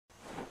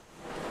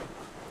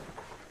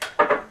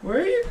Where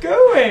are you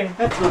going?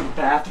 That's the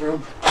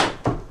bathroom.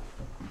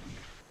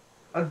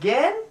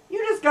 Again?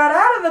 You just got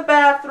out of the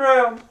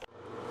bathroom!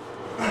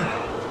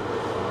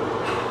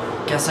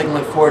 Guess I can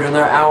look forward to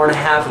another hour and a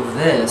half of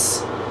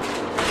this.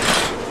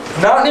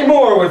 Not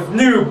anymore with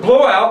new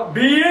Blowout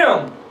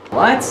BM!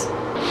 What?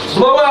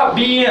 Blowout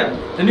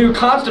BM, the new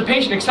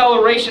constipation,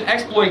 acceleration,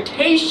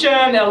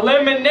 exploitation,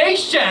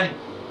 elimination!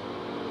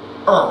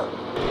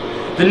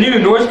 The new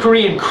North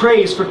Korean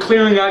craze for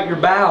clearing out your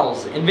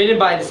bowels, invented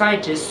by the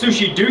scientist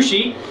Sushi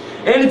Dushi,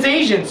 and it's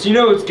Asian, so you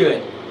know it's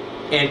good.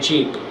 And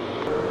cheap.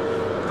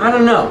 I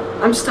don't know.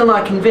 I'm still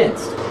not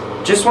convinced.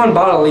 Just one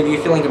bottle will leave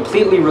you feeling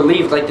completely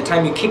relieved, like the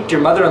time you kicked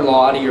your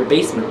mother-in-law out of your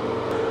basement.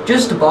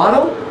 Just a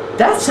bottle?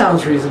 That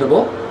sounds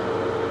reasonable.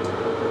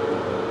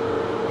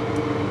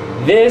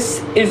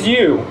 This is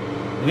you.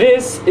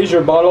 This is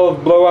your bottle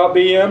of Blowout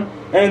BM,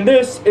 and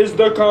this is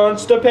the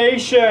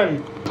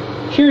constipation.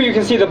 Here you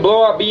can see the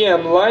Blowout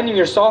BM lining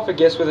your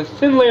esophagus with a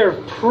thin layer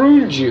of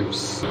prune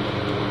juice.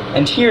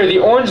 And here the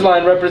orange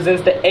line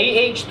represents the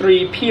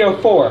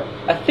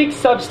AH3PO4, a thick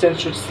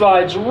substance which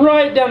slides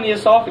right down the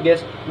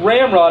esophagus,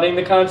 ramrodding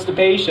the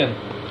constipation.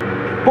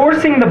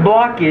 Forcing the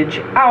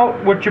blockage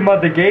out what your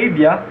mother gave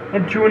ya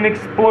into an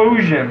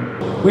explosion.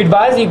 We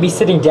advise you be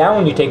sitting down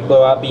when you take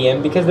Blowout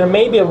BM because there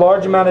may be a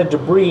large amount of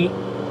debris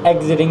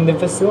exiting the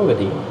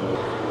facility.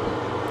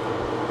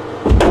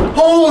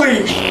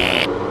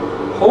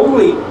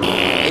 Holy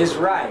is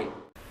right.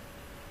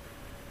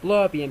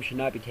 Blowout BM should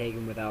not be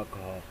taken with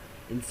alcohol.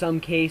 In some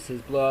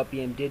cases, Blowout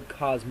BM did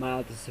cause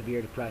mild to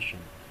severe depression.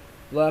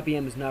 Blowout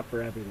BM is not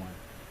for everyone.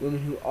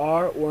 Women who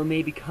are or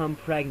may become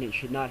pregnant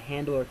should not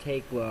handle or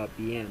take Blowout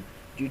BM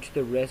due to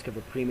the risk of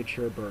a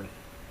premature birth.